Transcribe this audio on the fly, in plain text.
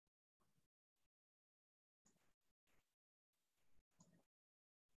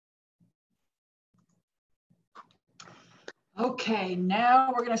Okay,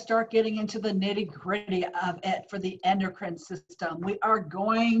 now we're going to start getting into the nitty-gritty of it for the endocrine system. We are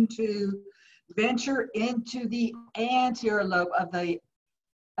going to venture into the anterior lobe of the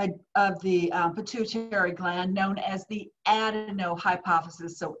pituitary gland, known as the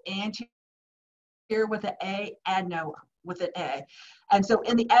adenohypophysis. So anterior with an A, adeno with an A. And so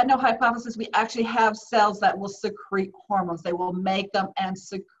in the adenohypophysis, we actually have cells that will secrete hormones. They will make them and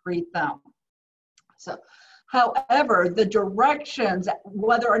secrete them. So, however, the directions,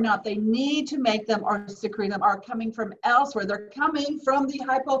 whether or not they need to make them or secrete them, are coming from elsewhere. They're coming from the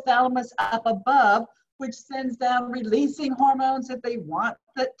hypothalamus up above, which sends down releasing hormones if they want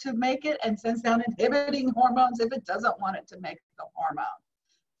it to make it, and sends down inhibiting hormones if it doesn't want it to make the hormone.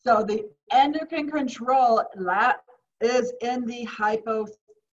 So the endocrine control is in the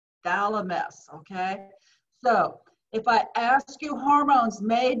hypothalamus, okay? So if I ask you hormones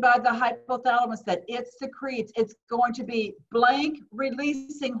made by the hypothalamus that it secretes, it's going to be blank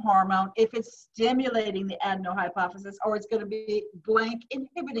releasing hormone if it's stimulating the adenohypophysis, or it's going to be blank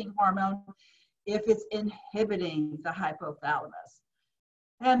inhibiting hormone if it's inhibiting the hypothalamus.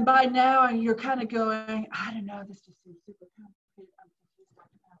 And by now you're kind of going, I don't know, this just seems super complicated. I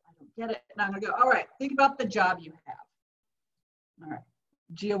don't get it. And I'm going to go, all right, think about the job you have. All right.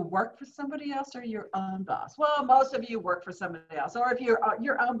 Do you work for somebody else or your own boss? Well, most of you work for somebody else. Or if you're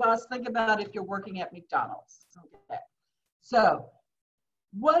your own boss, think about if you're working at McDonald's. Okay. So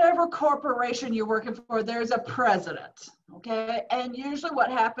whatever corporation you're working for, there's a president. Okay. And usually what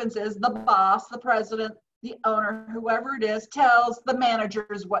happens is the boss, the president, the owner, whoever it is, tells the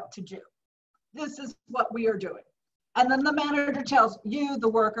managers what to do. This is what we are doing. And then the manager tells you, the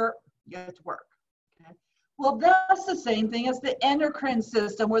worker, you have to work. Well, that's the same thing as the endocrine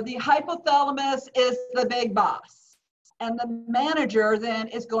system, where the hypothalamus is the big boss. And the manager then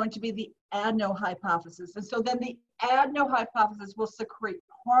is going to be the adenohypophysis. And so then the adenohypophysis will secrete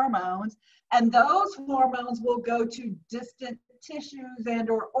hormones, and those hormones will go to distant tissues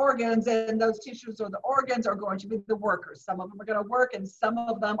and or organs, and those tissues or the organs are going to be the workers. Some of them are going to work, and some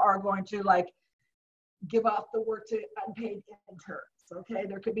of them are going to give off the work to unpaid interns. Okay,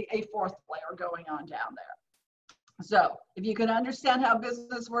 there could be a fourth layer going on down there. So if you can understand how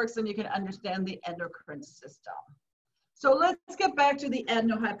business works, then you can understand the endocrine system. So let's get back to the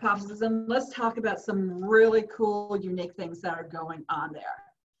adenohypophysis, and let's talk about some really cool, unique things that are going on there.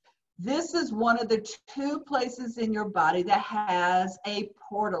 This is one of the two places in your body that has a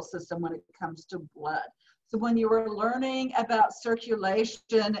portal system when it comes to blood. So when you were learning about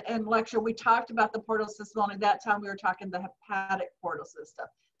circulation in lecture, we talked about the portal system, only that time we were talking the hepatic portal system.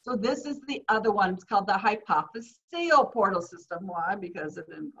 So this is the other one. It's called the hypophyseal portal system. Why? Because it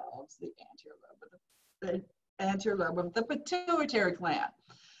involves the anterior lobe of the pituitary gland.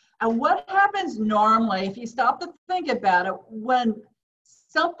 And what happens normally, if you stop to think about it, when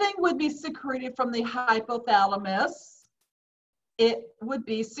something would be secreted from the hypothalamus, it would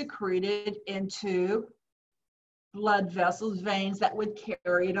be secreted into blood vessels, veins that would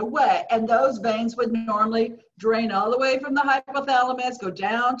carry it away. And those veins would normally drain all the way from the hypothalamus, go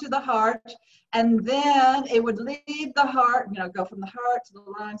down to the heart, and then it would leave the heart, go from the heart to the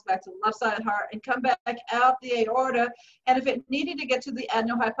lungs, back to the left side heart, and come back out the aorta. And if it needed to get to the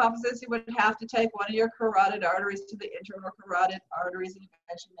adenohypophysis, you would have to take one of your carotid arteries to the internal carotid arteries and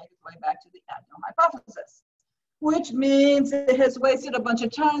eventually make its way back to the adenohypophysis, which means it has wasted a bunch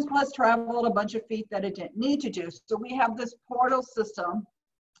of time plus traveled a bunch of feet that it didn't need to do. So we have this portal system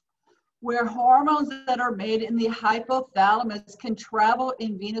where hormones that are made in the hypothalamus can travel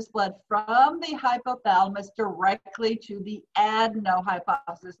in venous blood from the hypothalamus directly to the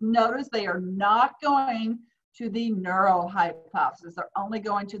adenohypophysis. Notice they are not going to the neurohypophysis. They're only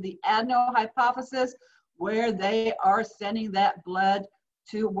going to the adenohypophysis, where they are sending that blood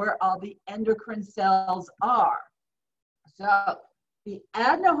to where all the endocrine cells are. So the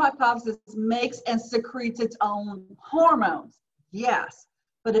adenohypophysis makes and secretes its own hormones, yes,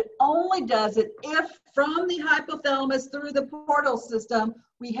 but it only does it if from the hypothalamus through the portal system,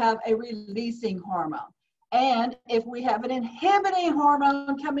 we have a releasing hormone. And if we have an inhibiting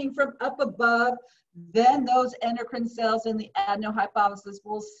hormone coming from up above, then those endocrine cells in the adenohypophysis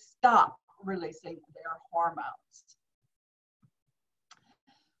will stop releasing their hormones.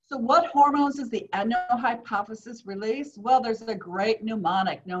 So what hormones does the adenohypophysis release? Well, there's a great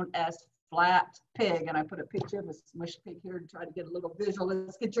mnemonic known as flat pig, and I put a picture of a smush pig here to try to get a little visual.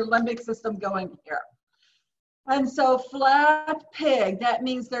 Let's get your limbic system going here. And so flat pig, that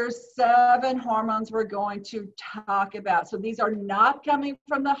means there's 7 hormones we're going to talk about. So these are not coming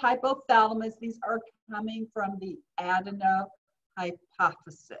from the hypothalamus. These are coming from the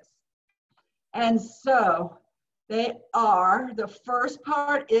adenohypophysis. And so They are, the first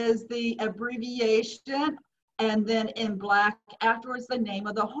part is the abbreviation, and then in black afterwards the name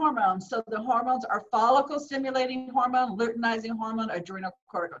of the hormone. So the hormones are follicle stimulating hormone, luteinizing hormone,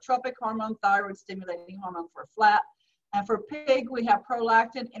 adrenocorticotropic hormone, thyroid stimulating hormone for flat. And for pig, we have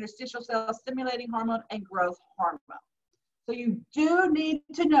prolactin, interstitial cell stimulating hormone, and growth hormone. So you do need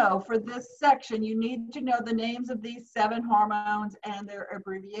to know, for this section, you need to know the names of these 7 hormones and their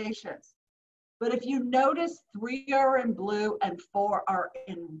abbreviations. But if you notice, 3 are in blue and 4 are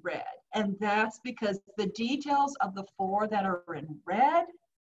in red. And that's because the details of the 4 that are in red,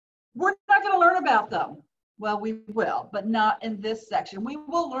 we're not going to learn about them. Well, we will, but not in this section. We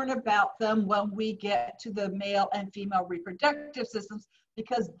will learn about them when we get to the male and female reproductive systems,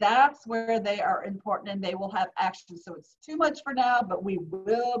 because that's where they are important and they will have action. So it's too much for now, but we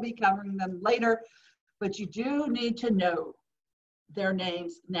will be covering them later. But you do need to know their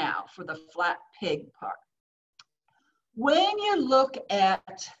names now for the flat pig part. When you look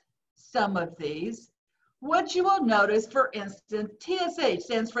at some of these, what you will notice, for instance, TSH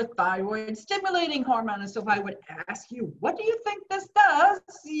stands for thyroid stimulating hormone. And so if I would ask you, what do you think this does?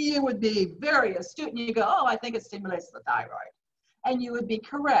 You would be very astute and you go, oh, I think it stimulates the thyroid. And you would be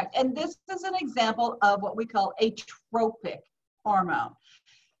correct. And this is an example of what we call a tropic hormone.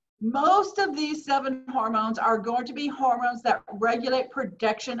 Most of these 7 hormones are going to be hormones that regulate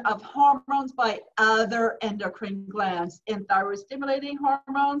production of hormones by other endocrine glands. In thyroid stimulating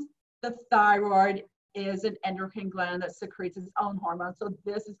hormones, the thyroid is an endocrine gland that secretes its own hormones. So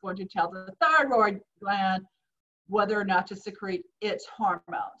this is going to tell the thyroid gland whether or not to secrete its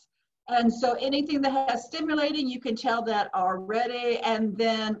hormones. And so anything that has stimulating, you can tell that already. And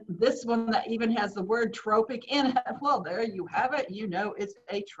then this one that even has the word tropic in it, well, there you have it. You know it's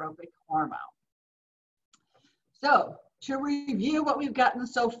a tropic hormone. So to review what we've gotten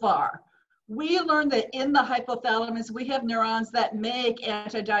so far, we learned that in the hypothalamus, we have neurons that make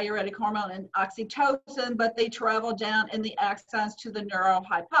antidiuretic hormone and oxytocin, but they travel down in the axons to the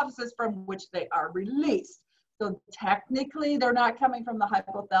neurohypophysis, from which they are released. So technically, they're not coming from the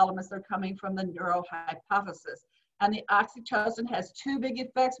hypothalamus, they're coming from the neurohypophysis. And the oxytocin has 2 big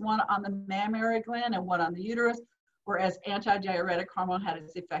effects, one on the mammary gland and one on the uterus, whereas antidiuretic hormone had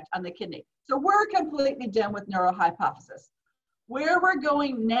its effect on the kidney. So we're completely done with neurohypophysis. Where we're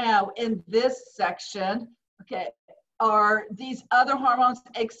going now in this section, okay, are these other hormones,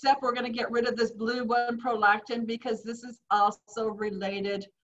 except we're going to get rid of this blue one, prolactin, because this is also related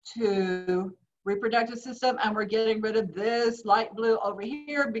to reproductive system, and we're getting rid of this light blue over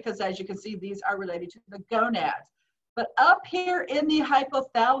here because, as you can see, these are related to the gonads. But up here in the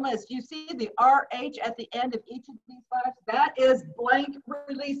hypothalamus, you see the RH at the end of each of these 5, that is blank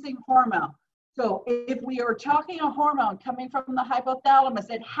releasing hormone. So if we are talking a hormone coming from the hypothalamus,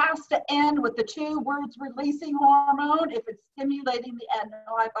 it has to end with the 2 words releasing hormone if it's stimulating the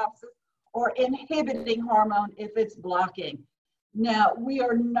adenohypophysis, or inhibiting hormone if it's blocking. Now, we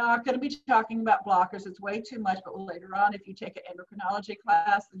are not going to be talking about blockers. It's way too much, but later on, if you take an endocrinology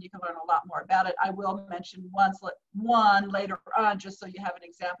class, then you can learn a lot more about it. I will mention one later on, just so you have an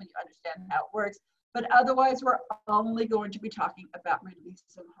example, you understand how it works. But otherwise, we're only going to be talking about releasing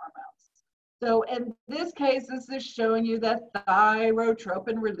hormones. So in this case, this is showing you that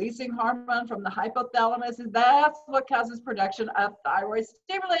thyrotropin releasing hormone from the hypothalamus, that's what causes production of thyroid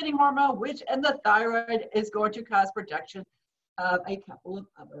stimulating hormone, which in the thyroid is going to cause production of a couple of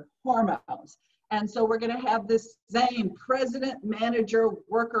other hormones. And so we're going to have this same president, manager,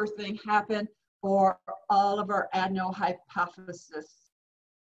 worker thing happen for all of our adenohypophysis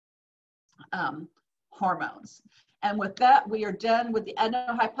hormones. And with that, we are done with the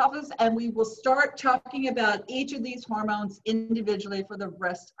adenohypophysis, and we will start talking about each of these hormones individually for the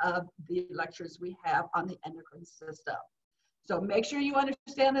rest of the lectures we have on the endocrine system. So make sure you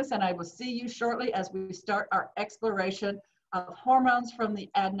understand this, and I will see you shortly as we start our exploration of hormones from the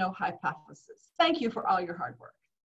adenohypophysis. Thank you for all your hard work.